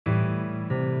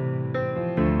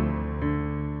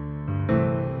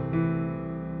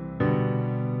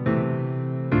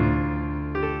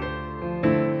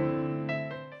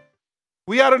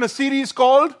We are in a series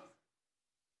called,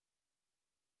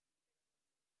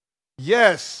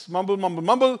 yes, mumble, mumble,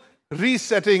 mumble,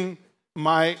 Resetting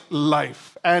My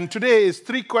Life. And today is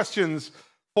 3 questions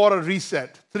for a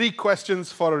reset. 3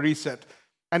 questions for a reset.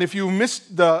 And if you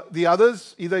missed the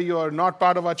others, either you are not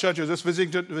part of our church, you're just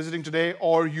visiting today,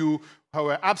 or you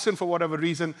were absent for whatever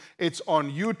reason, it's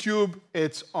on YouTube,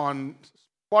 it's on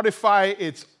Spotify,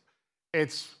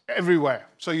 it's everywhere.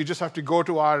 So you just have to go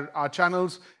to our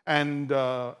channels, and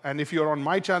if you're on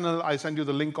my channel, I send you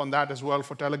the link on that as well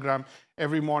for Telegram.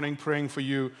 Every morning praying for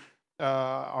you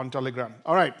on Telegram.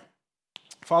 All right.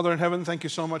 Father in heaven, thank you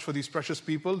so much for these precious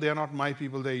people. They are not my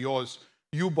people, they're yours.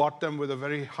 You bought them with a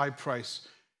very high price.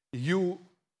 You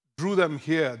drew them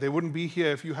here. They wouldn't be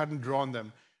here if you hadn't drawn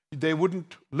them. They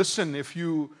wouldn't listen if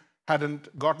you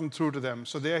hadn't gotten through to them.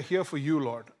 So they are here for you,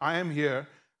 Lord. I am here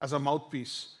as a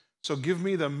mouthpiece. So give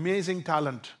me the amazing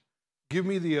talent. Give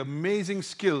me the amazing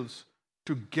skills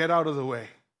to get out of the way.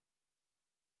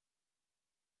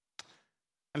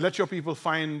 And let your people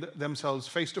find themselves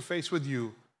face to face with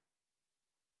you,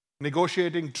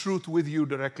 negotiating truth with you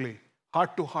directly,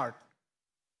 heart to heart.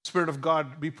 Spirit of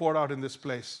God, be poured out in this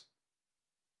place.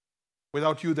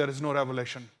 Without you, there is no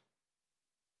revelation.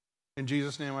 In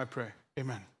Jesus' name I pray.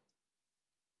 Amen.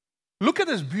 Look at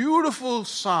this beautiful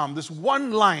psalm, this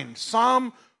one line,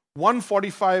 Psalm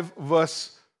 145,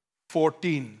 verse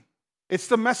 14. It's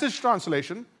the Message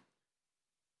translation.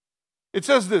 It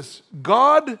says this: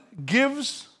 God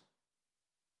gives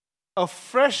a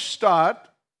fresh start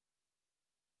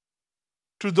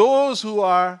to those who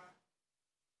are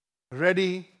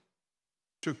ready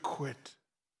to quit.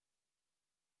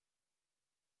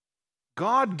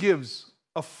 God gives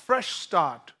a fresh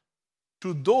start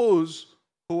to those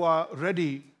who are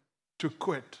ready to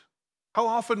quit. How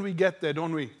often we get there,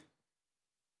 don't we?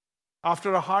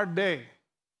 After a hard day,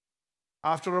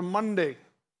 after a Monday,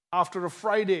 after a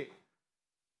Friday,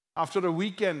 after a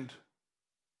weekend,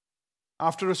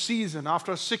 after a season,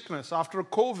 after a sickness, after a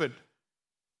COVID,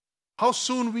 how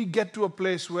soon we get to a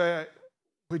place where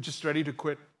we're just ready to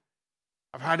quit.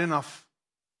 I've had enough.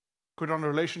 Quit on a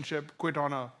relationship, quit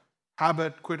on a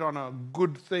habit, quit on a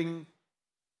good thing,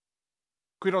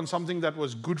 quit on something that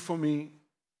was good for me.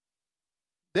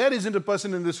 There isn't a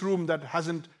person in this room that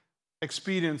hasn't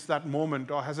experienced that moment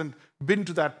or hasn't been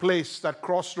to that place, that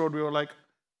crossroad where we're like,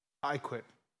 I quit.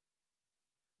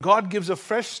 God gives a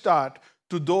fresh start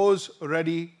to those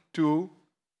ready to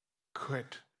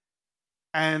quit.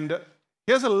 And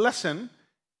here's a lesson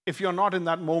if you're not in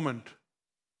that moment.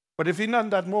 But if you're not in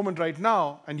that moment right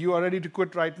now and you are ready to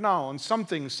quit right now on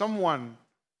something, someone,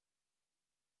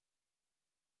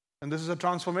 and this is a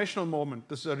transformational moment,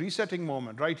 this is a resetting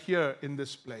moment right here in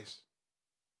this place.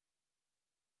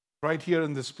 Right here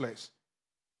in this place.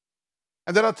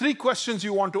 And there are 3 questions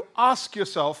you want to ask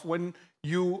yourself when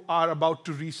you are about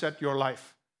to reset your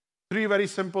life. 3 very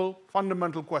simple,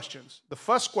 fundamental questions. The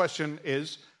first question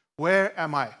is, where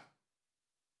am I?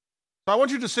 So I want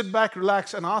you to sit back,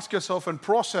 relax, and ask yourself and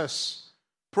process.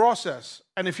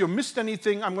 And if you missed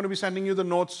anything, I'm going to be sending you the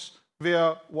notes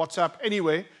via WhatsApp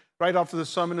anyway. Right after the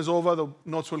sermon is over, the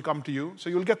notes will come to you.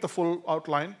 So you'll get the full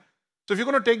outline. So if you're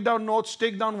going to take down notes,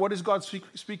 take down what is God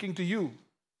speaking to you.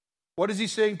 What is He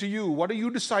saying to you? What are you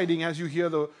deciding as you hear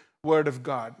the Word of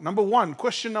God?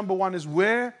 Question number one is,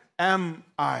 where am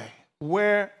I?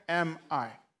 Where am I?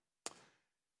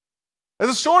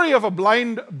 There's a story of a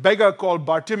blind beggar called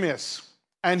Bartimaeus.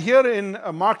 And here in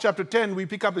Mark chapter 10, we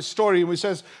pick up his story and we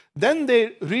says, then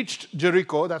they reached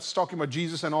Jericho. That's talking about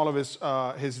Jesus and all of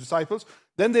his disciples.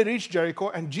 Then they reached Jericho,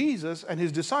 and Jesus and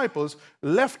his disciples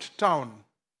left town.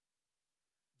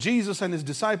 Jesus and his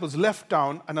disciples left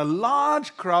town, and a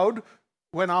large crowd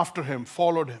went after him,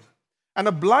 followed him. And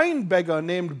a blind beggar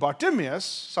named Bartimaeus,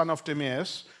 son of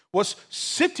Timaeus, was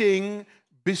sitting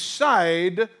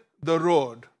beside the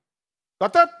road.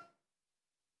 Got that?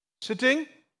 Sitting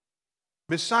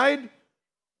beside.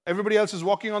 Everybody else is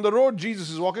walking on the road. Jesus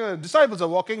is walking. The disciples are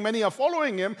walking. Many are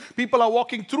following him. People are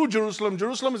walking through Jerusalem.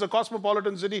 Jerusalem is a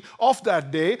cosmopolitan city of that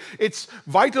day. It's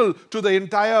vital to the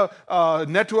entire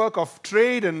network of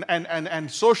trade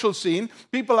and social scene.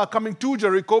 People are coming to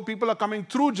Jericho. People are coming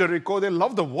through Jericho. They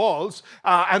love the walls.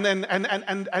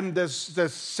 And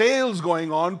there's sales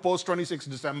going on post 26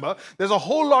 December. There's a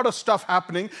whole lot of stuff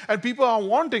happening. And people are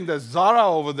wanting. There's Zara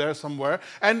over there somewhere.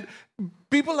 And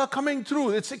people are coming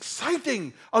through. It's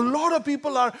exciting. A lot of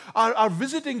people are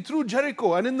visiting through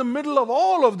Jericho. And in the middle of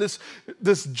all of this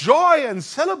joy and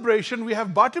celebration, we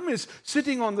have Bartimaeus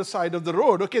sitting on the side of the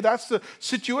road. Okay, that's the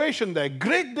situation there.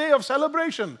 Great day of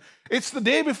celebration. It's the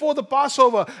day before the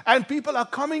Passover, and people are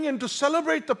coming in to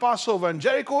celebrate the Passover. And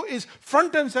Jericho is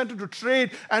front and center to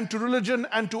trade and to religion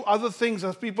and to other things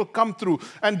as people come through.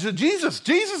 And to Jesus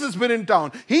has been in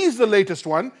town. He's the latest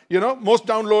one, most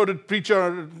downloaded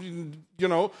preacher,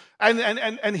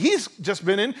 and he's just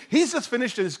been in. He's just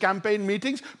finished his campaign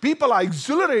meetings. People are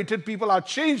exhilarated. People are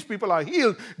changed. People are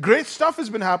healed. Great stuff has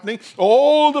been happening.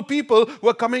 All the people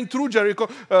were coming through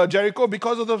Jericho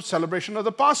because of the celebration of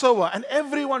the Passover. And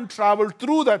everyone traveled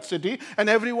through that city, and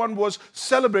everyone was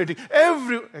celebrating.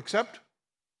 Except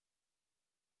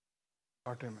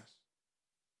Bartimaeus.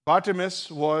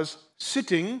 Bartimaeus was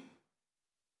sitting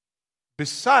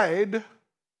beside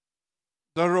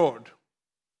the road.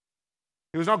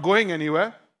 He was not going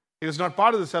anywhere. He was not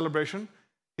part of the celebration.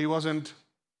 He wasn't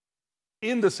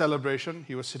in the celebration.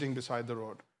 He was sitting beside the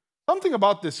road. Something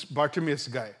about this Bartimaeus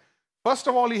guy. First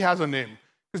of all, he has a name.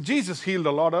 Because Jesus healed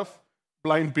a lot of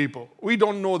blind people. We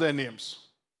don't know their names.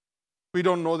 We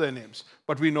don't know their names.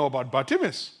 But we know about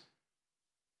Bartimaeus.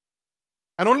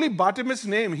 And only Bartimaeus'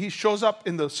 name, he shows up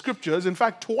in the scriptures, in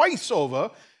fact, twice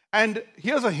over. And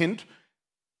here's a hint.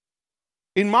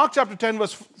 In Mark chapter 10,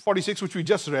 verse 46, which we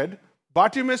just read,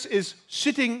 Bartimaeus is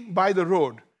sitting by the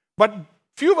road. But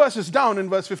few verses down in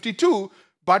verse 52,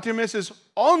 Bartimaeus is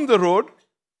on the road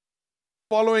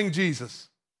following Jesus.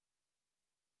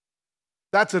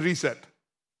 That's a reset.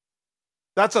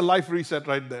 That's a life reset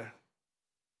right there.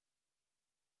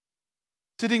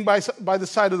 Sitting by the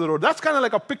side of the road. That's kind of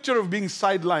like a picture of being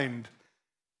sidelined.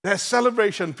 There's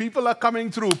celebration. People are coming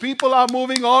through. People are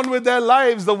moving on with their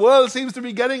lives. The world seems to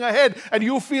be getting ahead, and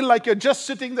you feel like you're just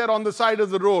sitting there on the side of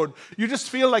the road. You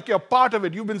just feel like you're part of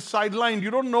it. You've been sidelined.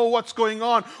 You don't know what's going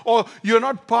on, or you're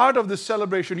not part of this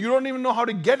celebration. You don't even know how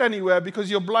to get anywhere because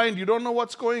you're blind. You don't know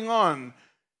what's going on.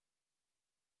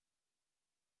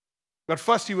 But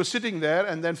first he was sitting there,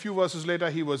 and then a few verses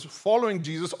later he was following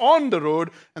Jesus on the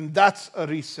road, and that's a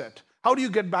reset. How do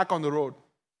you get back on the road?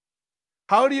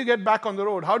 How do you get back on the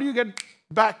road? How do you get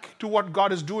back to what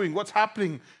God is doing? What's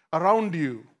happening around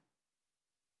you?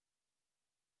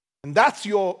 And that's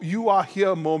your you are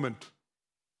here moment.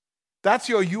 That's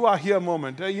your you are here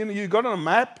moment. You got a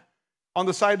map on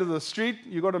the side of the street.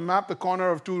 You got to map the corner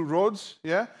of two roads,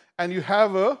 yeah? And you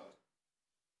have a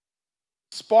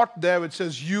spot there which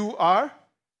says you are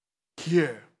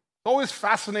here. It always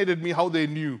fascinated me how they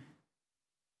knew.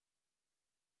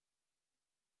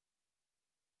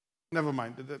 Never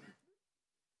mind.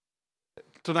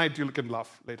 Tonight you can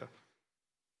laugh later.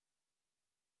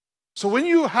 So when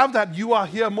you have that you are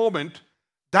here moment,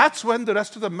 that's when the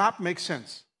rest of the map makes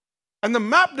sense. And the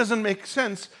map doesn't make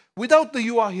sense without the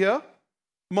you are here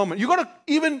moment. You got to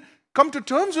even come to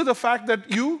terms with the fact that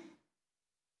you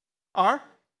are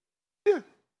here.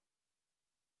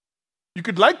 You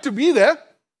could like to be there,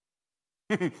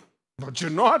 but you're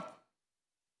not.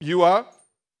 You are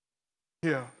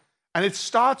here. And it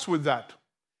starts with that.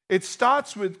 It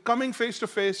starts with coming face to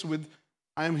face with,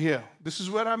 I am here. This is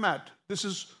where I'm at. This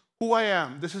is who I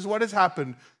am. This is what has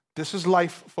happened. This is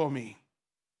life for me.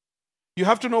 You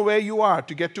have to know where you are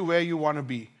to get to where you want to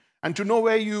be. And to know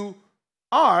where you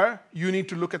are, you need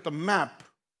to look at the map.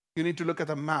 You need to look at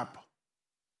the map.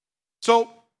 So,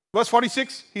 verse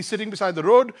 46, he's sitting beside the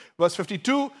road. Verse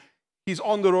 52, he's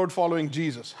on the road following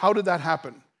Jesus. How did that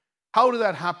happen? How did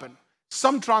that happen?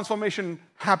 Some transformation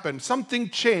happened. Something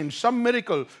changed. Some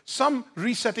miracle. Some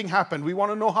resetting happened. We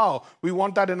want to know how. We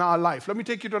want that in our life. Let me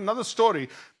take you to another story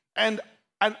and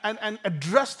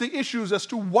address the issues as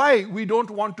to why we don't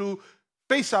want to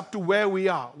face up to where we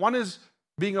are. One is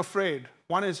being afraid.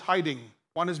 One is hiding.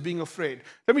 One is being afraid.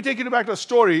 Let me take you back to a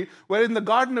story where in the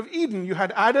Garden of Eden you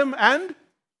had Adam and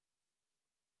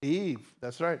Eve.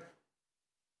 That's right.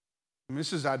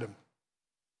 Mrs. Adam.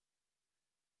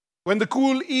 When the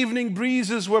cool evening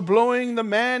breezes were blowing, the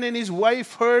man and his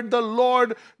wife heard the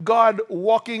Lord God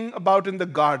walking about in the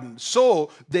garden.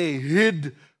 So they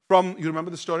hid from, you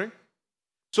remember the story?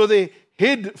 So they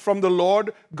hid from the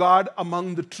Lord God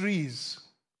among the trees.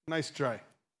 Nice try.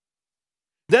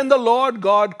 Then the Lord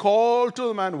God called to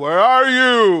the man, "Where are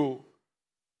you?"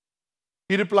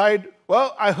 He replied,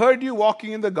 "Well, I heard you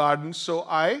walking in the garden, so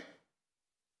I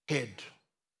hid.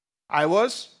 I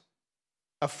was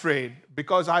afraid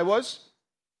because I was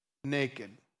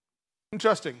naked."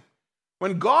 Interesting.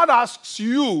 When God asks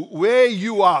you where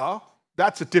you are,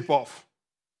 that's a tip-off.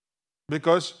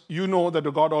 Because you know that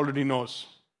God already knows.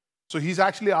 So he's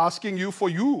actually asking you for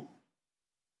you.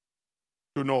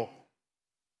 to know.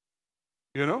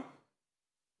 You know?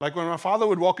 Like when my father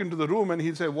would walk into the room and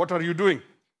he'd say, "What are you doing?"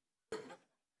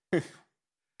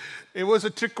 It was a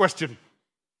trick question.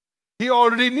 He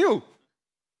already knew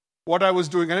what I was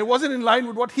doing, and it wasn't in line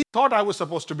with what he thought I was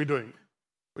supposed to be doing,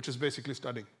 which is basically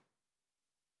studying.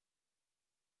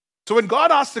 So when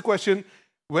God asks the question,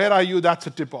 "Where are you?" that's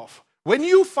a tip-off. When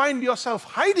you find yourself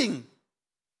hiding,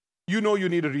 you know you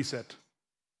need a reset.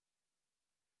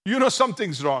 You know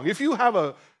something's wrong. If you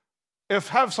have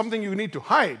something you need to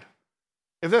hide,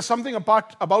 if there's something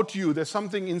about you, there's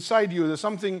something inside you, there's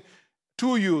something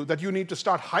to you that you need to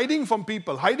start hiding from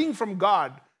people, hiding from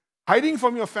God, hiding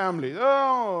from your family,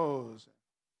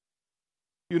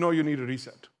 you know you need a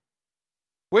reset.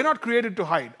 We're not created to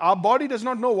hide. Our body does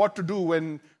not know what to do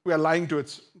when we are lying to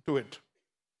it.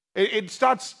 It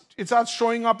starts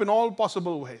showing up in all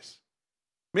possible ways.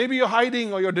 Maybe you're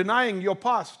hiding or you're denying your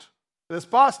past. There's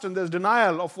past and there's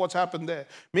denial of what's happened there.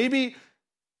 Maybe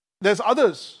there's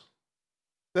others.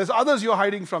 There's others you're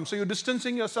hiding from, so you're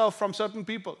distancing yourself from certain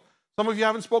people. Some of you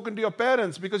haven't spoken to your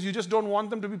parents because you just don't want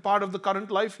them to be part of the current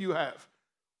life you have.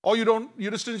 Or you're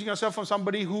distancing yourself from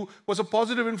somebody who was a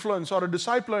positive influence or a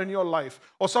discipler in your life,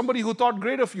 or somebody who thought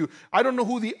great of you. I don't know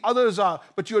who the others are,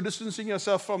 but you're distancing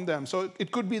yourself from them. So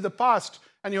it could be the past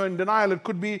and you're in denial. It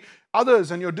could be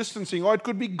others and you're distancing, or it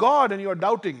could be God and you're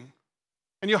doubting.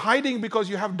 And you're hiding because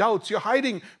you have doubts. You're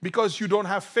hiding because you don't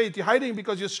have faith. You're hiding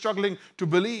because you're struggling to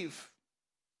believe.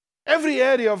 Every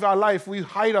area of our life, we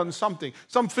hide on something.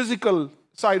 Some physical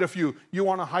side of you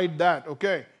want to hide that,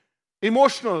 okay?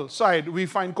 Emotional side, we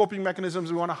find coping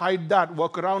mechanisms. We want to hide that,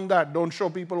 work around that, don't show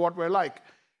people what we're like.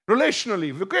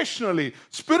 Relationally, vocationally,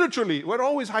 spiritually, we're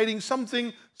always hiding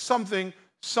something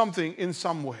in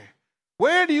some way.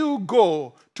 Where do you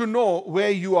go to know where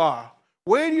you are?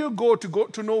 Where do you go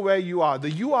to know where you are?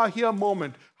 The you are here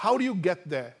moment. How do you get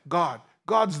there? God.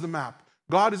 God's the map.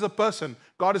 God is a person.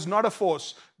 God is not a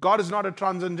force. God is not a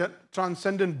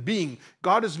transcendent being.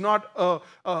 God is not the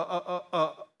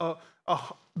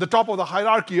top of the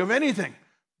hierarchy of anything.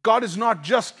 God is not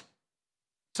just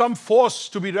some force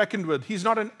to be reckoned with. He's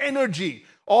not an energy.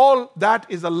 All that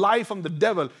is a lie from the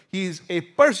devil. He is a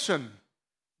person.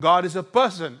 God is a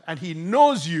person, and He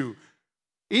knows you,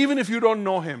 even if you don't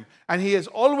know Him. And He has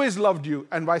always loved you.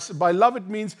 And by love, it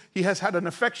means He has had an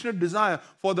affectionate desire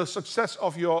for the success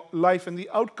of your life and the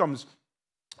outcomes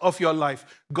of your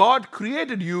life. God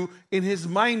created you in His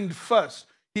mind first.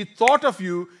 He thought of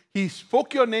you, He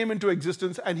spoke your name into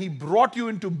existence, and He brought you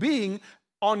into being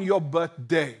on your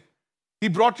birthday. He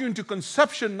brought you into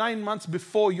conception 9 months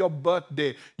before your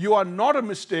birthday. You are not a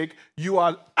mistake. You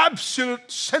are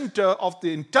absolute center of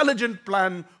the intelligent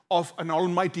plan of an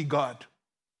almighty God.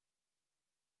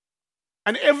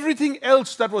 And everything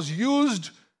else that was used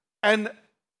and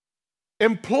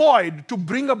employed to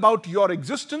bring about your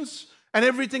existence, and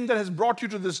everything that has brought you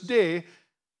to this day,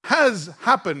 has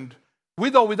happened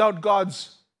with or without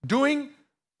God's doing,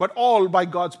 but all by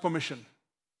God's permission.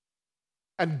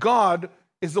 And God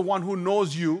is the one who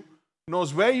knows you,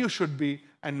 knows where you should be,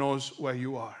 and knows where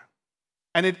you are.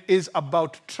 And it is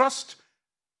about trust,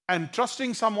 and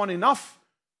trusting someone enough.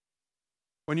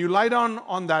 When you lie down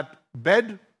on that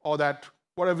bed, or that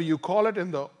whatever you call it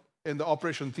in the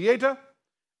operation theater,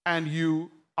 and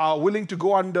you are willing to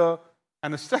go under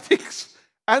anesthetics,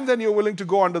 and then you're willing to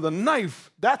go under the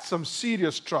knife, that's some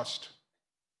serious trust.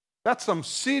 That's some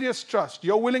serious trust.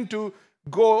 You're willing to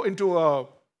go into a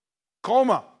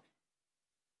coma.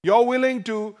 You're willing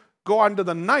to go under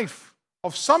the knife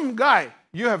of some guy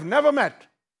you have never met.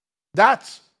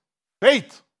 That's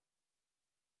faith.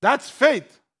 That's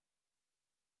faith.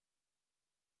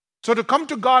 So to come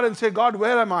to God and say, God,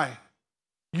 where am I?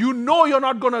 You know you're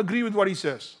not going to agree with what He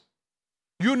says.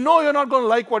 You know you're not going to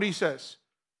like what He says.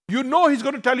 You know He's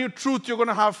going to tell you truth you're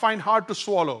going to find hard to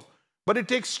swallow. But it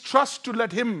takes trust to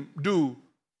let Him do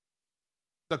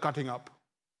the cutting up.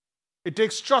 It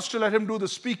takes trust to let Him do the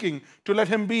speaking, to let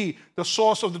Him be the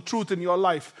source of the truth in your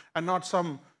life, and not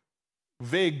some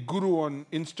vague guru on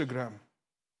Instagram.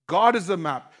 God is the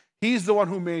map. He's the one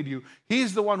who made you.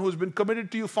 He's the one who's been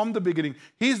committed to you from the beginning.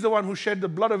 He's the one who shed the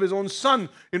blood of His own Son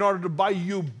in order to buy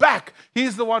you back.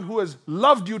 He's the one who has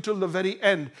loved you till the very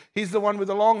end. He's the one with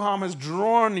the long arm has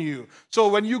drawn you. So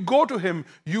when you go to Him,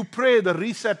 you pray the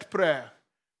reset prayer.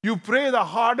 You pray the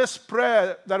hardest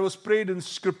prayer that was prayed in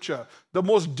Scripture. The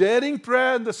most daring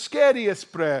prayer and the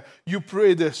scariest prayer. You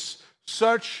pray this: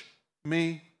 search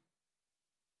me,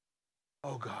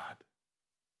 O God.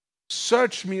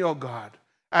 Search me, O God,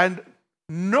 and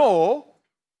know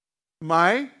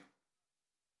my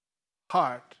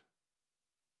heart.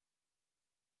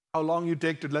 How long you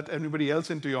take to let anybody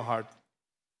else into your heart?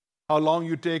 How long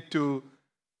you take to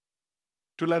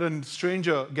let a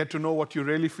stranger get to know what you're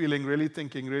really feeling, really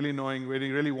thinking, really knowing,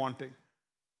 really wanting.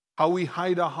 How we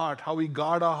hide our heart, how we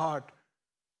guard our heart.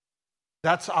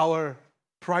 That's our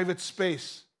private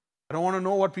space. I don't want to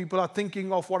know what people are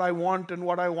thinking of what I want and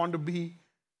what I want to be,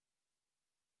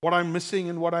 what I'm missing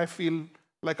and what I feel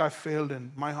like I failed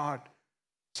in, my heart.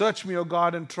 Search me, O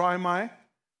God, and try my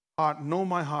heart. Know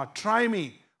my heart. Try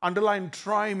me. Underline,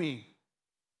 try me.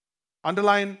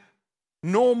 Underline,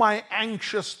 know my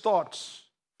anxious thoughts.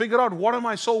 Figure out, what am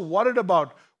I so worried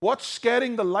about? What's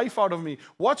scaring the life out of me?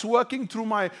 What's working through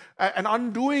and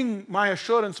undoing my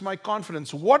assurance, my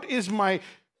confidence? What is my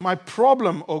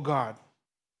problem, O God?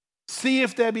 See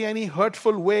if there be any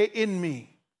hurtful way in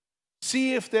me.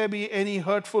 See if there be any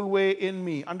hurtful way in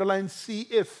me. Underline, see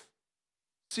if.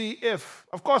 See if.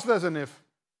 Of course there's an if.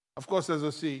 Of course there's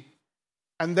a see.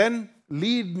 And then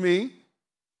lead me.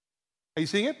 Are you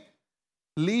seeing it?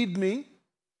 Lead me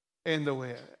in the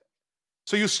way.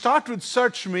 So you start with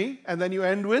search me, and then you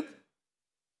end with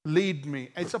lead me.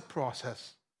 It's a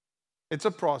process. It's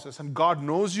a process. And God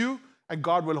knows you, and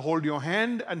God will hold your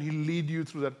hand, and He'll lead you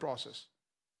through that process.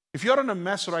 If you're in a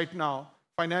mess right now,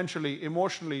 financially,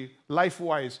 emotionally,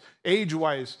 life-wise,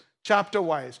 age-wise,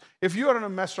 chapter-wise, if you're in a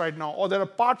mess right now, or there are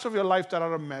parts of your life that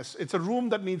are a mess, it's a room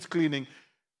that needs cleaning,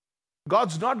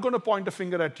 God's not going to point a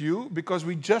finger at you, because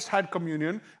we just had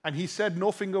communion and He said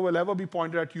no finger will ever be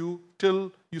pointed at you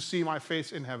till you see my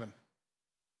face in heaven.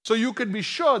 So you could be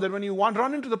sure that when you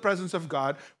run into the presence of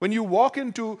God, when you walk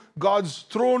into God's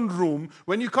throne room,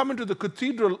 when you come into the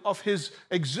cathedral of His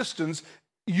existence,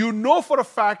 you know for a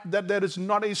fact that there is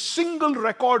not a single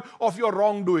record of your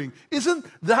wrongdoing. Isn't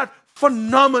that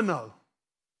phenomenal?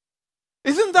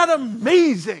 Isn't that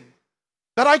amazing?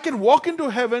 That I can walk into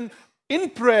heaven in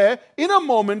prayer, in a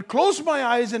moment, close my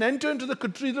eyes and enter into the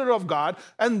cathedral of God,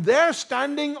 and there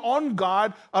standing on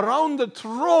guard around the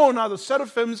throne are the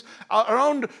seraphims,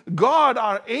 around God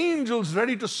are angels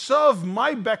ready to serve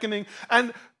my beckoning,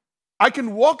 and I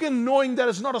can walk in knowing there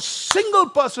is not a single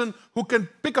person who can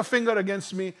pick a finger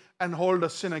against me and hold a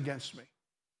sin against me.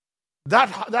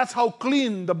 That's how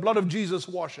clean the blood of Jesus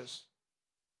washes.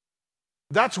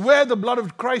 That's where the blood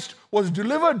of Christ was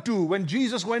delivered to when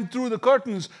Jesus went through the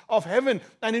curtains of heaven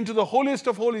and into the holiest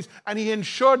of holies, and He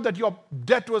ensured that your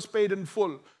debt was paid in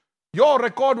full. Your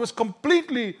record was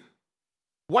completely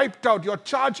wiped out. Your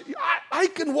charge, I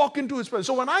can walk into His presence.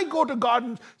 So when I go to God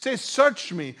and say,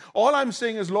 search me, all I'm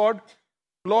saying is, Lord,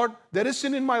 there is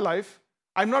sin in my life.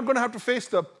 I'm not going to have to face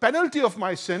the penalty of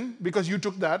my sin because you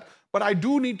took that, but I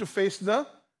do need to face the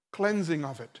cleansing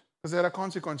of it, because there are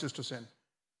consequences to sin.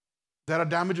 There are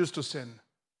damages to sin.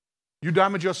 You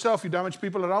damage yourself, you damage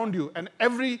people around you, and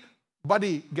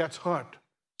everybody gets hurt.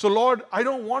 So Lord, I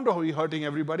don't want to be hurting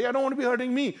everybody. I don't want to be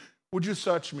hurting me. Would you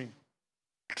search me?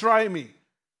 Try me.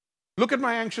 Look at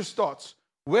my anxious thoughts.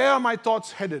 Where are my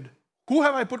thoughts headed? Who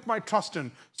have I put my trust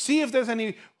in? See if there's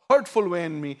any hurtful way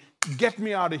in me. Get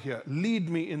me out of here. Lead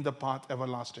me in the path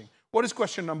everlasting. What is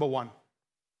question number 1?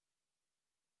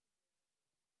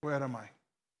 Where am I?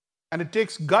 And it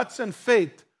takes guts and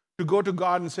faith to go to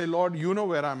God and say, Lord, you know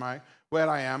where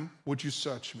I am. Would you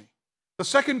search me? The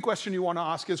second question you want to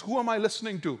ask is, who am I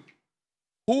listening to?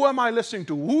 Who am I listening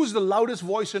to? Who's the loudest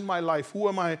voice in my life? Who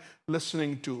am I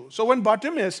listening to? So when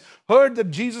Bartimaeus heard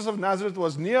that Jesus of Nazareth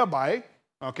was nearby,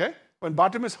 when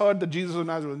Bartimaeus heard that Jesus of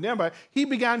Nazareth was nearby, he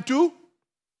began to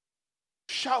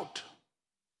shout,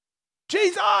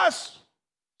 Jesus,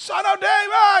 Son of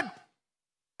David,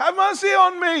 have mercy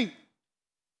on me.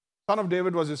 Son of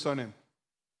David was his surname.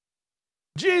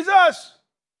 Jesus,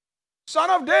 Son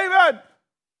of David,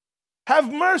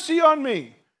 have mercy on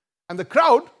me. And the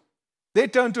crowd, they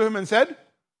turned to him and said,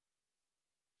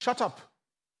 shut up.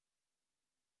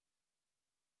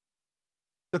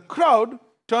 The crowd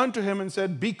turned to him and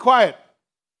said, be quiet.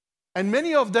 And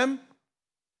many of them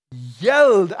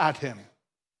yelled at him.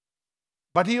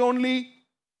 But he only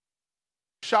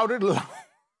shouted loud,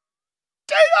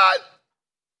 Jesus,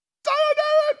 Son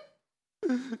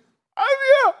of David, I'm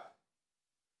here.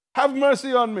 Have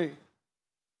mercy on me.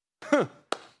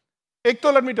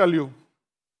 Let me tell you,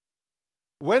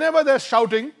 whenever they're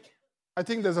shouting, I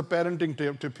think there's a parenting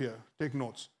tip here. Take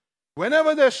notes.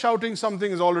 Whenever they're shouting,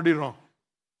 something is already wrong.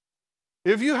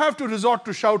 If you have to resort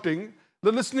to shouting,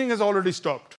 the listening has already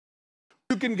stopped.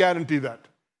 You can guarantee that.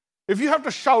 If you have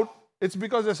to shout, it's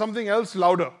because there's something else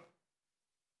louder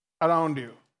around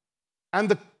you. And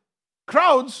the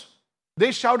crowds,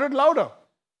 they shouted louder.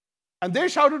 And they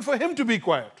shouted for him to be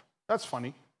quiet. That's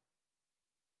funny.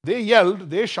 They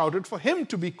yelled, they shouted for him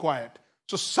to be quiet.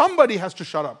 So somebody has to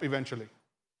shut up eventually.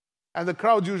 And the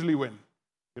crowds usually win.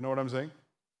 You know what I'm saying?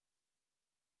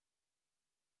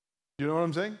 You know what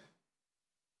I'm saying?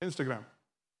 Instagram.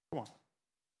 Come on.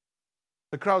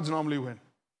 The crowds normally win.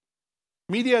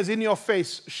 Media is in your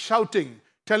face, shouting,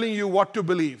 telling you what to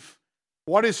believe,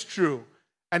 what is true.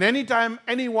 And anytime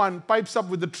anyone pipes up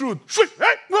with the truth,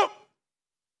 hey, no.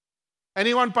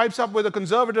 Anyone pipes up with a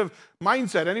conservative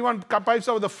mindset, anyone pipes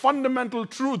up with a fundamental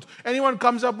truth, anyone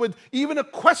comes up with even a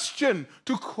question,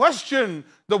 to question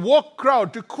the woke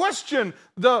crowd, to question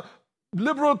the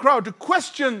liberal crowd, to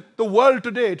question the world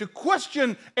today, to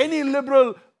question any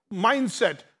liberal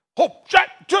mindset. Hope,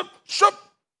 shut.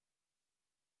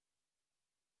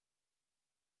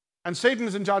 And Satan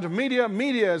is in charge of media.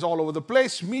 Media is all over the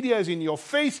place. Media is in your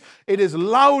face. It is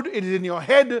loud. It is in your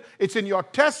head. It's in your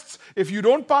tests. If you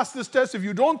don't pass this test, if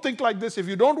you don't think like this, if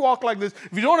you don't walk like this,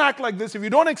 if you don't act like this, if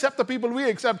you don't accept the people we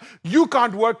accept, you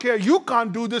can't work here. You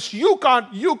can't do this. You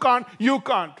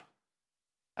can't.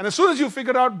 And as soon as you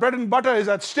figure out bread and butter is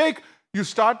at stake, you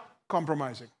start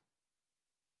compromising.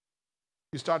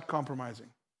 You start compromising.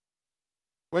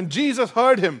 When Jesus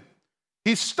heard him,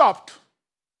 he stopped.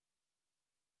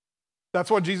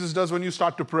 That's what Jesus does when you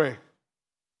start to pray.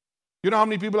 You know how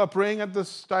many people are praying at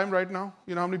this time right now?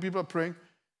 You know how many people are praying?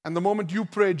 And the moment you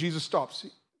pray, Jesus stops.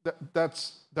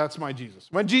 That's my Jesus.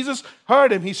 When Jesus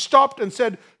heard him, he stopped and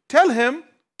said, tell him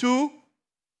to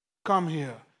come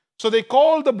here. So they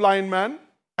called the blind man,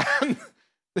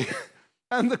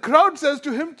 and the crowd says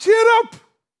to him, cheer up.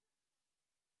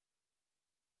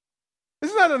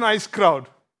 Isn't that a nice crowd?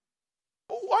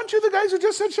 Aren't you the guys who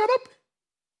just said, shut up?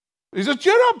 He said,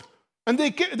 cheer up. And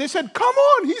they said, come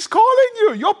on, he's calling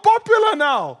you. You're popular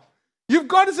now. You've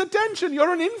got his attention.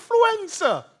 You're an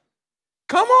influencer.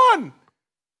 Come on.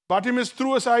 Bartimaeus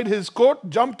threw aside his coat,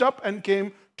 jumped up, and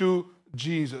came to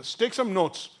Jesus. Take some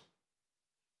notes.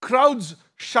 Crowds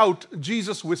shout,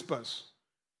 Jesus whispers.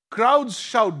 Crowds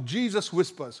shout, Jesus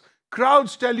whispers.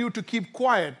 Crowds tell you to keep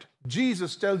quiet.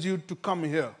 Jesus tells you to come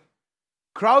here.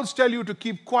 Crowds tell you to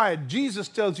keep quiet. Jesus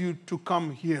tells you to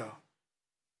come here.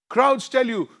 Crowds tell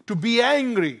you to be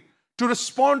angry, to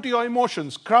respond to your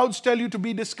emotions. Crowds tell you to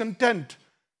be discontent.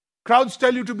 Crowds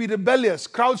tell you to be rebellious.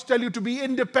 Crowds tell you to be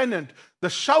independent.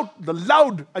 The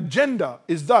loud agenda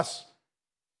is thus.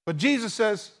 But Jesus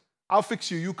says, I'll fix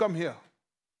you. You come here.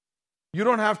 You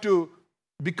don't have to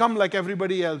become like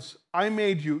everybody else. I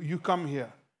made you. You come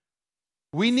here.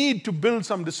 We need to build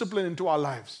some discipline into our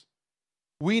lives.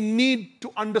 We need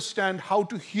to understand how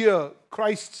to hear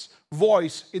Christ's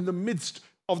voice in the midst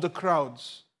of the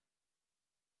crowds.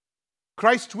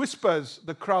 Christ whispers,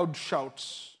 the crowd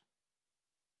shouts.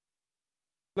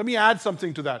 Let me add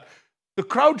something to that. The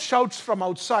crowd shouts from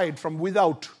outside, from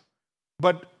without,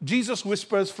 but Jesus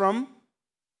whispers from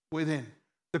within.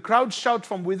 The crowd shouts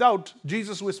from without,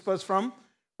 Jesus whispers from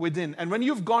within. And when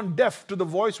you've gone deaf to the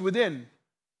voice within,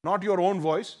 not your own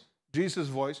voice, Jesus'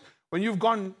 voice, when you've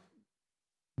gone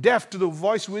deaf to the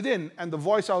voice within and the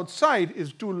voice outside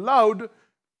is too loud,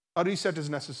 a reset is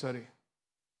necessary.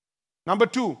 Number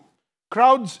 2,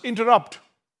 crowds interrupt.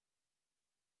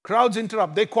 Crowds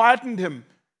interrupt. They quietened him.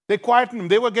 He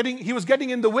was getting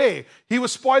in the way. He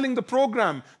was spoiling the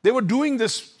program. They were doing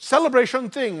this celebration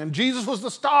thing, and Jesus was the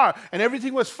star, and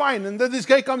everything was fine. And then this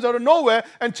guy comes out of nowhere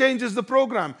and changes the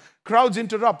program. Crowds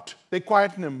interrupt. They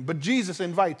quieten him. But Jesus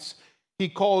invites. He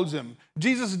calls him.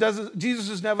 Jesus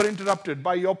is never interrupted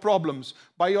by your problems,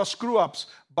 by your screw-ups,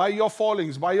 by your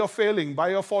fallings, by your failing, by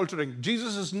your faltering.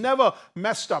 Jesus is never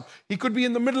messed up. He could be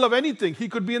in the middle of anything. He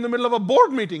could be in the middle of a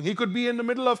board meeting. He could be in the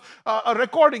middle of a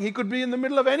recording. He could be in the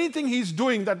middle of anything he's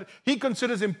doing that he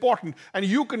considers important. And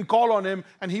you can call on him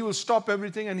and he will stop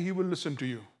everything and he will listen to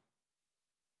you.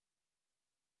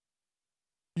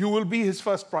 You will be his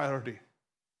first priority.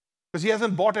 Because he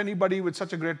hasn't bought anybody with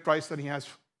such a great price that he has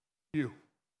you.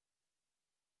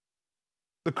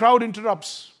 The crowd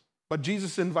interrupts, but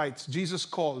Jesus invites, Jesus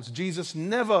calls. Jesus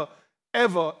never,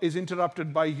 ever is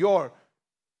interrupted by your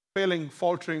failing,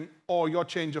 faltering, or your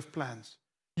change of plans.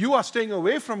 You are staying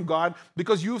away from God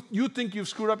because you think you've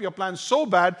screwed up your plans so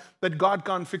bad that God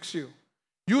can't fix you.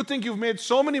 You think you've made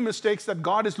so many mistakes that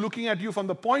God is looking at you from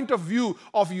the point of view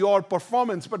of your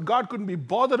performance, but God couldn't be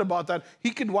bothered about that.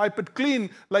 He can wipe it clean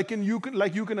like you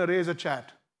can erase a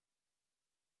chat.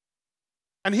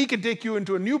 And he can take you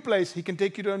into a new place. He can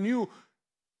take you to a new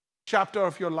chapter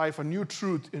of your life, a new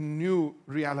truth, a new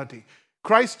reality.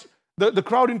 Christ, the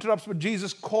crowd interrupts, but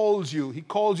Jesus calls you. He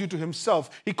calls you to himself.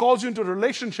 He calls you into a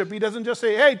relationship. He doesn't just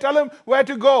say, hey, tell him where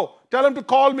to go. Tell him to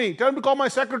call me. Tell him to call my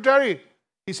secretary.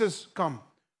 He says, come.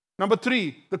 Number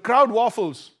 3, the crowd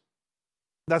waffles.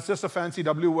 That's just a fancy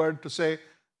W word to say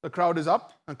the crowd is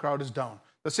up and crowd is down.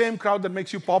 The same crowd that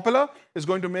makes you popular is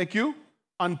going to make you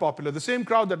unpopular. The same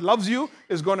crowd that loves you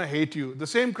is going to hate you. The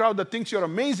same crowd that thinks you're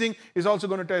amazing is also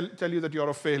going to tell you that you're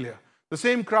a failure. The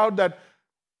same crowd that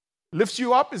lifts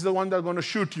you up is the one that's going to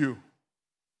shoot you.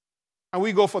 And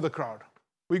we go for the crowd.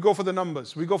 We go for the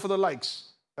numbers. We go for the likes.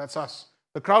 That's us.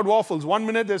 The crowd waffles. 1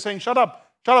 minute they're saying, shut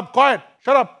up, quiet,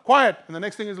 shut up, quiet. And the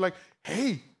next thing is like,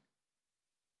 hey,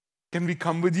 can we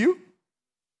come with you?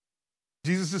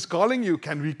 Jesus is calling you.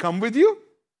 Can we come with you?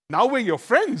 Now we're your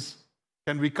friends.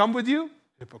 Can we come with you?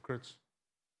 Hypocrites.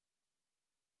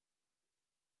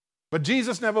 But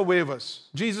Jesus never wavers.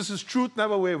 Jesus' truth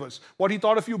never wavers. What he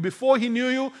thought of you before he knew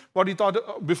you, what he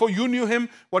thought before you knew him,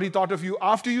 what he thought of you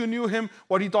after you knew him,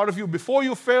 what he thought of you before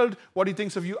you failed, what he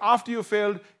thinks of you after you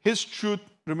failed, his truth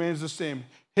remains the same.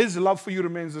 His love for you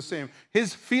remains the same.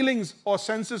 His feelings or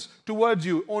senses towards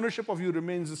you, ownership of you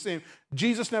remains the same.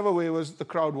 Jesus never wavers. The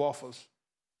crowd waffles.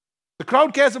 The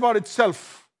crowd cares about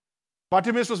itself.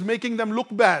 Bartimaeus was making them look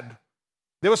bad.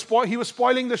 He was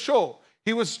spoiling the show.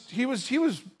 He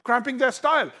was cramping their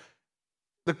style.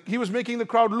 He was making the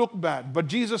crowd look bad. But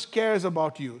Jesus cares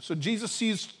about you. So Jesus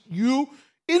sees you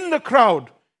in the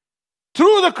crowd,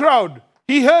 through the crowd.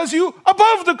 He hears you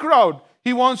above the crowd.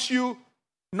 He wants you,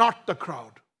 not the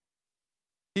crowd.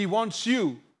 He wants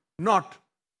you, not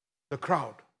the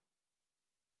crowd.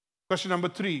 Question number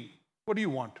 3. What do you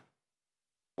want?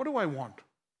 What do I want?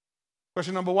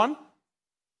 Question number 1.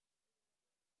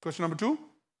 Question number 2.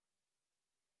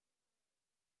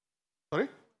 Sorry?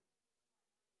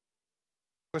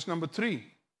 Question number 3.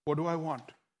 What do I want?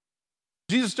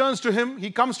 Jesus turns to him.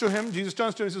 He comes to him. Jesus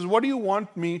turns to him and says, what do you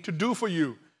want me to do for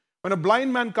you? When a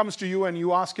blind man comes to you and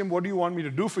you ask him, what do you want me to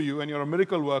do for you? And you're a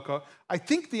miracle worker, I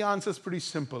think the answer is pretty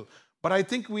simple. But I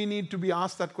think we need to be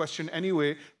asked that question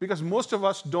anyway, because most of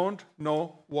us don't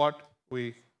know what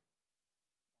we.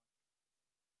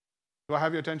 Do I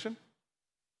have your attention?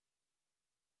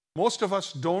 Most of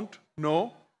us don't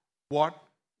know what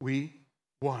we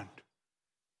want.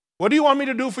 What do you want me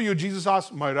to do for you? Jesus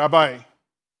asked. My rabbi,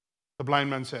 the blind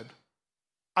man said,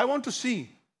 I want to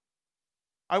see.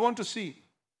 I want to see.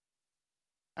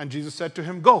 And Jesus said to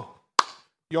him, go.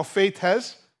 Your faith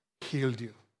has healed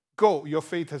you. Go. Your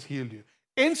faith has healed you.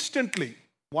 Instantly,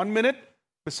 1 minute,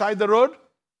 beside the road,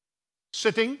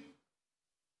 sitting,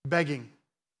 begging.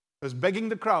 He was begging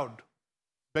the crowd,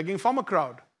 begging from a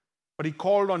crowd. But he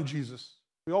called on Jesus.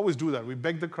 We always do that. We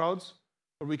beg the crowds,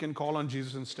 but we can call on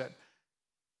Jesus instead.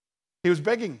 He was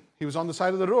begging. He was on the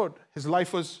side of the road. His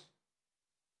life was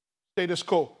status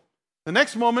quo. The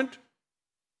next moment,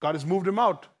 God has moved him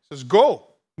out. He says, go,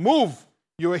 move.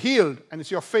 You are healed, and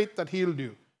it's your faith that healed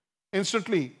you.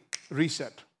 Instantly,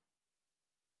 reset.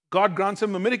 God grants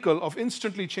him a miracle of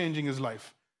instantly changing his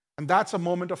life. And that's a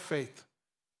moment of faith.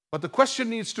 But the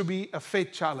question needs to be a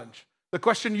faith challenge. The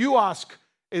question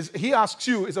he asks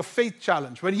you is a faith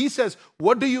challenge. When he says,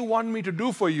 what do you want me to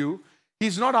do for you?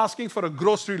 He's not asking for a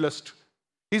grocery list.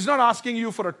 He's not asking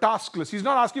you for a task list. He's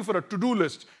not asking for a to-do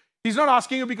list. He's not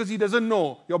asking you because he doesn't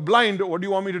know. You're blind. What do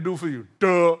you want me to do for you?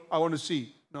 Duh, I want to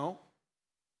see. No.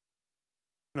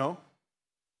 No.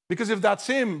 Because if that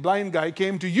same blind guy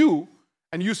came to you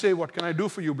and you say, what can I do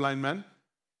for you, blind man?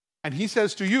 And he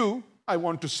says to you, I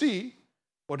want to see.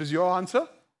 What is your answer?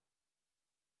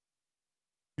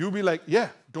 You'll be like, yeah,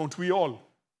 don't we all?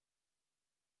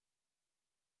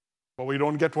 But we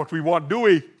don't get what we want, do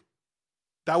we?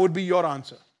 That would be your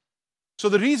answer. So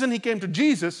the reason he came to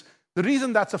Jesus, the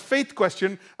reason that's a faith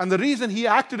question, and the reason he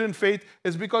acted in faith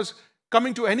is because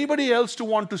coming to anybody else to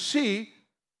want to see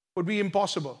would be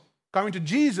impossible. Coming to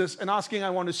Jesus and asking, I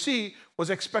want to see, was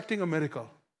expecting a miracle.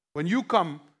 When you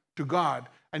come to God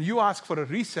and you ask for a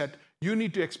reset, you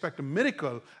need to expect a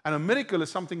miracle, and a miracle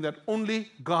is something that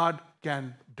only God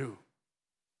can do.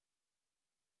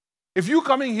 If you're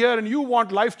coming here and you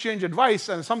want life change advice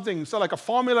and something, so like a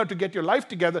formula to get your life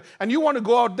together, and you want to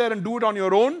go out there and do it on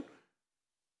your own,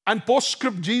 and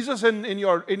postscript Jesus in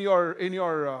your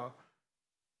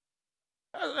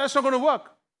that's not going to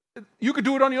work. You could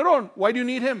do it on your own. Why do you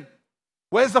need him?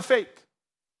 Where's the faith?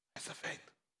 Where's the faith?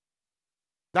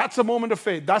 That's a moment of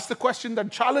faith. That's the question that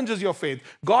challenges your faith.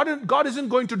 God isn't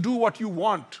going to do what you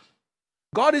want.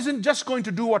 God isn't just going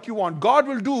to do what you want. God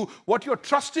will do what you're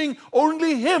trusting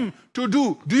only him to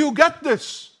do. Do you get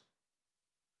this?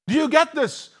 Do you get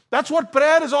this? That's what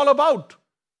prayer is all about.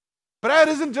 Prayer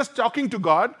isn't just talking to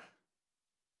God.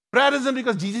 Prayer isn't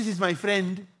because Jesus is my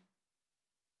friend.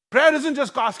 Prayer isn't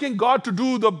just asking God to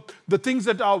do the things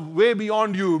that are way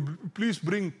beyond you. Please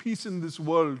bring peace in this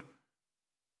world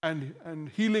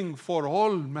and healing for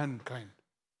all mankind.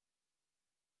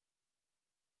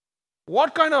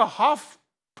 What kind of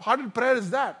half-hearted prayer is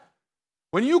that?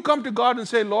 When you come to God and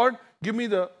say, Lord, give me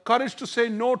the courage to say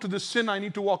no to this sin. I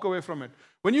need to walk away from it.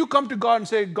 When you come to God and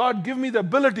say, God, give me the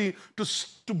ability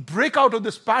to break out of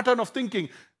this pattern of thinking,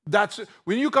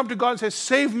 when you come to God and say,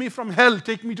 save me from hell,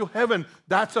 take me to heaven,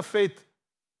 that's a faith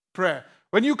prayer.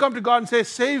 When you come to God and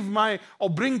say,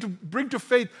 bring to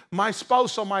faith my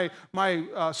spouse or my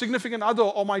significant other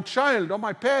or my child or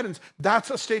my parents, that's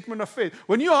a statement of faith.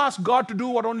 When you ask God to do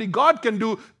what only God can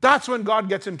do, that's when God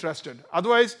gets interested.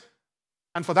 Otherwise,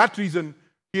 and for that reason,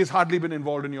 He has hardly been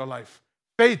involved in your life.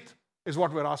 Faith is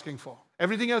what we're asking for.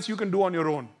 Everything else you can do on your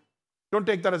own. Don't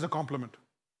take that as a compliment.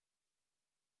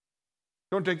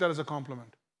 Don't take that as a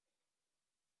compliment.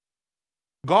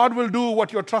 God will do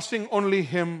what you're trusting only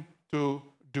Him to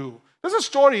do. There's a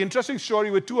story, interesting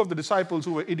story with two of the disciples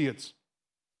who were idiots.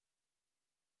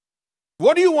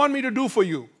 What do you want me to do for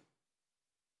you?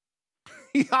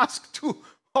 He asked two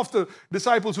of the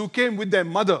disciples who came with their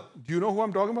mother. Do you know who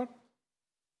I'm talking about?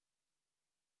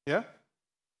 Yeah?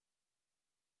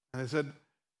 And they said,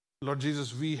 Lord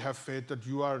Jesus, we have faith that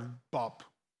you are Bob.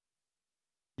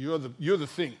 You're the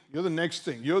thing. You're the next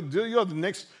thing. You're the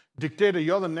next dictator.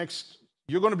 You're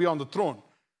going to be on the throne.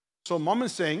 So mom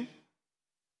is saying,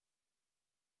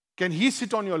 can he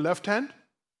sit on your left hand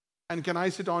and can I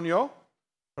sit on your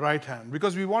right hand?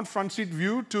 Because we want front seat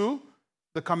view to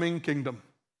the coming kingdom.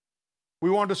 We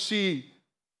want to see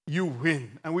you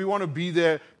win and we want to be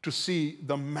there to see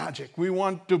the magic. We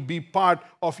want to be part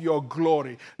of your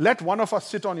glory. Let one of us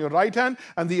sit on your right hand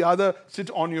and the other sit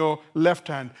on your left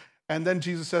hand. And then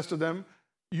Jesus says to them,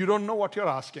 you don't know what you're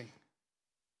asking.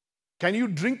 Can you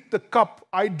drink the cup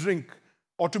I drink,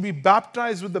 or to be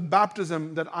baptized with the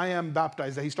baptism that I am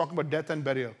baptized? He's talking about death and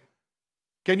burial.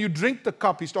 Can you drink the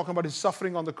cup? He's talking about his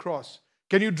suffering on the cross.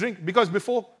 Can you drink? Because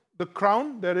before the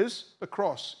crown, there is the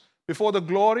cross. Before the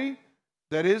glory,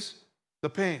 there is the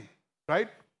pain, right?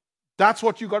 That's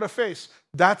what you got to face.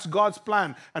 That's God's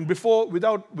plan. And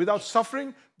without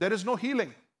suffering, there is no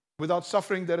healing. Without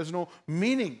suffering, there is no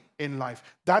meaning in life.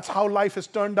 That's how life has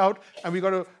turned out, and we got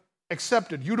to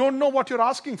accept it. You don't know what you're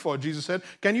asking for, Jesus said.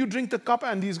 Can you drink the cup?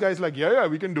 And these guys like, yeah,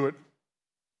 we can do it.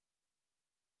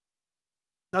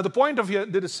 Now, the point of here,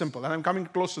 this is simple, and I'm coming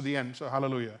close to the end, so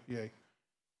hallelujah, yay.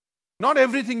 Not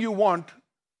everything you want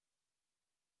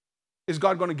is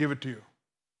God going to give it to you.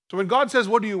 So when God says,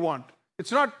 what do you want?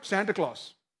 It's not Santa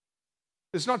Claus.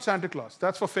 It's not Santa Claus.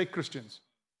 That's for fake Christians.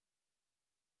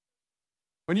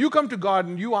 When you come to God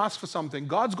and you ask for something,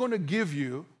 God's going to give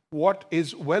you what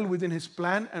is well within His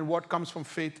plan and what comes from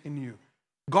faith in you.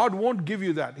 God won't give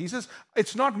you that. He says,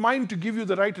 it's not mine to give you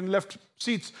the right and left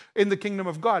seats in the kingdom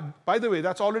of God. By the way,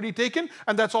 that's already taken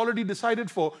and that's already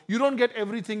decided for. You don't get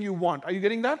everything you want. Are you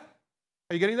getting that?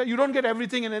 Are you getting that? You don't get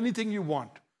everything and anything you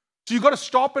want. So you've got to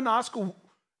stop and ask,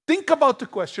 think about the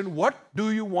question, what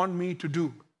do you want me to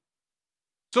do?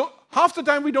 So half the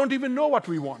time we don't even know what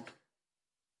we want.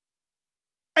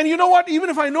 And you know what? Even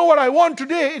if I know what I want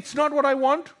today, it's not what I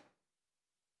want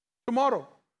tomorrow.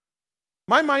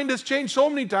 My mind has changed so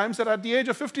many times that at the age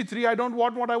of 53, I don't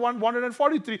want what I wanted at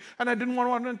 43, and I didn't want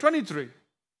what I wanted at 23.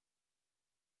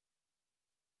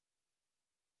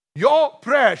 Your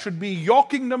prayer should be, your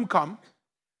kingdom come,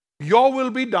 your will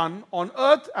be done on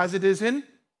earth as it is in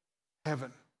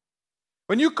heaven.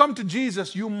 When you come to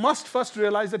Jesus, you must first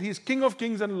realize that He's King of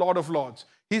Kings and Lord of Lords.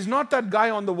 He's not that guy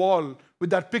on the wall with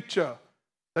that picture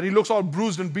that he looks all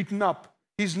bruised and beaten up.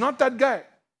 He's not that guy.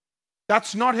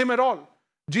 That's not Him at all.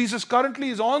 Jesus currently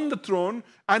is on the throne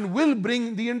and will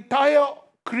bring the entire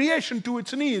creation to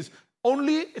its knees.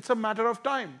 Only it's a matter of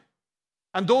time.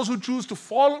 And those who choose to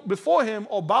fall before Him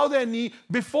or bow their knee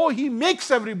before He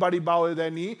makes everybody bow their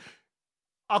knee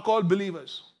are called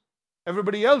believers.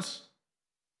 Everybody else.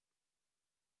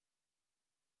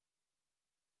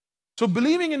 So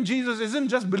believing in Jesus isn't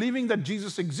just believing that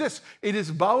Jesus exists. It is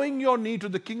bowing your knee to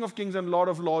the King of Kings and Lord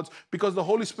of Lords because the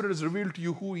Holy Spirit has revealed to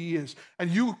you who He is.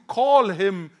 And you call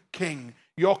Him King.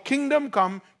 Your kingdom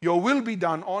come, your will be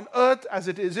done on earth as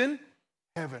it is in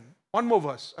heaven. One more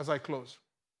verse as I close.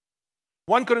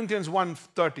 1 Corinthians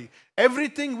 1:30.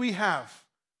 Everything we have,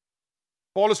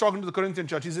 Paul is talking to the Corinthian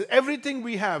church. He says, everything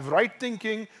we have, right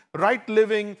thinking, right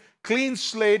living, clean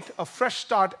slate, a fresh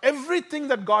start, everything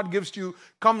that God gives to you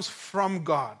comes from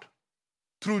God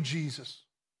through Jesus.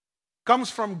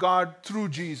 Comes from God through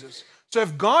Jesus. So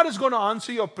if God is going to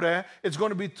answer your prayer, it's going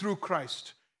to be through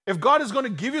Christ. If God is going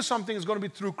to give you something, it's going to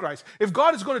be through Christ. If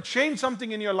God is going to change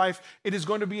something in your life, it is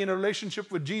going to be in a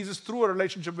relationship with Jesus, through a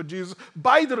relationship with Jesus,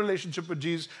 by the relationship with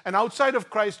Jesus. And outside of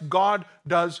Christ, God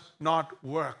does not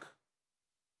work.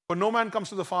 For no man comes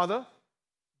to the Father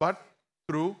but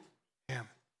through Him.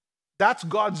 That's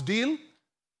God's deal.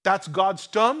 That's God's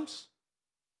terms.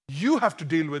 You have to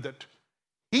deal with it.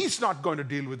 He's not going to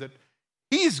deal with it.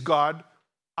 He's God.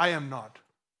 I am not.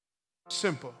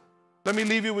 Simple. Let me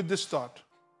leave you with this thought.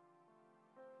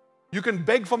 You can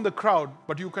beg from the crowd,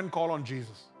 but you can call on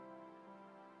Jesus.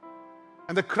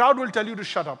 And the crowd will tell you to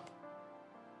shut up.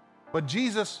 But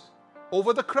Jesus,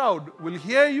 over the crowd, will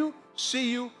hear you,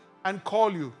 see you, and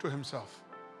call you to himself.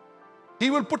 He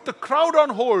will put the crowd on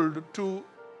hold to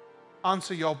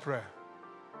answer your prayer.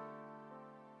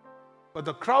 But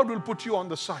the crowd will put you on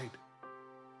the side.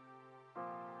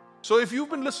 So if you've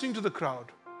been listening to the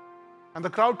crowd, and the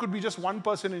crowd could be just one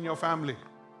person in your family,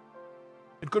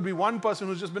 it could be one person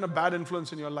who's just been a bad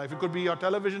influence in your life. It could be your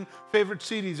television favorite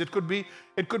series. It could be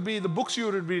the books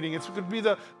you're reading. It could be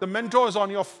the mentors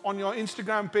on your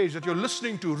Instagram page that you're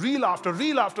listening to, reel after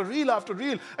reel after reel after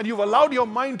reel, and you've allowed your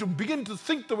mind to begin to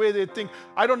think the way they think.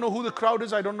 I don't know who the crowd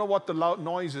is. I don't know what the loud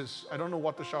noise is. I don't know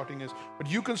what the shouting is. But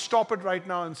you can stop it right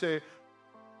now and say,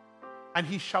 and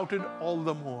he shouted all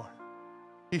the more.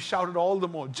 He shouted all the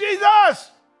more,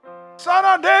 Jesus, Son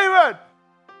of David,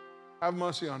 have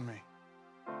mercy on me.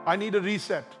 I need a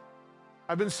reset.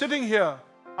 I've been sitting here.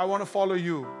 I want to follow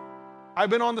you. I've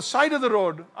been on the side of the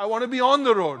road. I want to be on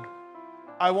the road.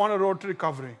 I want a road to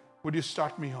recovery. Would you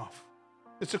start me off?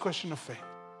 It's a question of faith.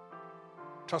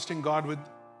 Trusting God with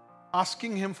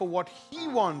asking him for what he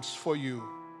wants for you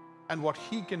and what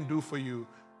he can do for you.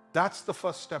 That's the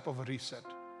first step of a reset.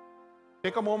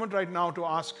 Take a moment right now to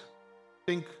ask,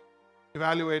 think,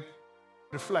 evaluate,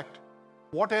 reflect.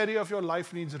 What area of your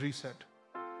life needs a reset?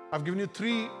 I've given you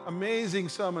 3 amazing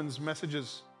sermons,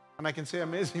 messages, and I can say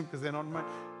amazing because they're not my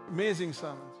amazing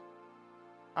sermons.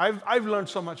 I've learned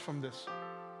so much from this.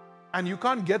 And you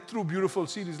can't get through beautiful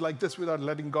series like this without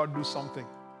letting God do something,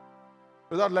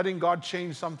 without letting God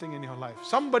change something in your life.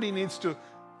 Somebody needs to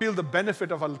feel the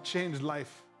benefit of a changed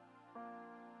life.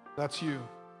 That's you.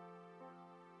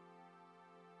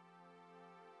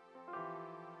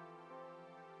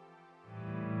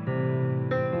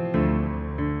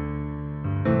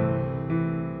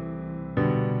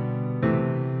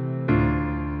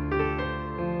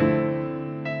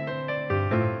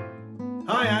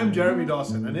 I'm Jeremy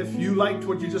Dawson, and if you liked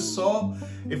what you just saw,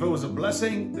 if it was a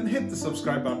blessing, then hit the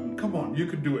subscribe button. Come on, you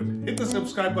can do it. Hit the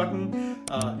subscribe button,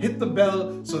 hit the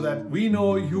bell so that we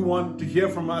know you want to hear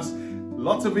from us.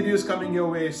 Lots of videos coming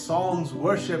your way, songs,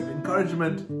 worship,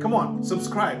 encouragement. Come on,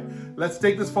 subscribe. Let's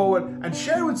take this forward and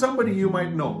share with somebody you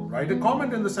might know. Write a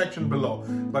comment in the section below.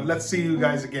 But let's see you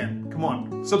guys again. Come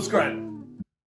on, subscribe.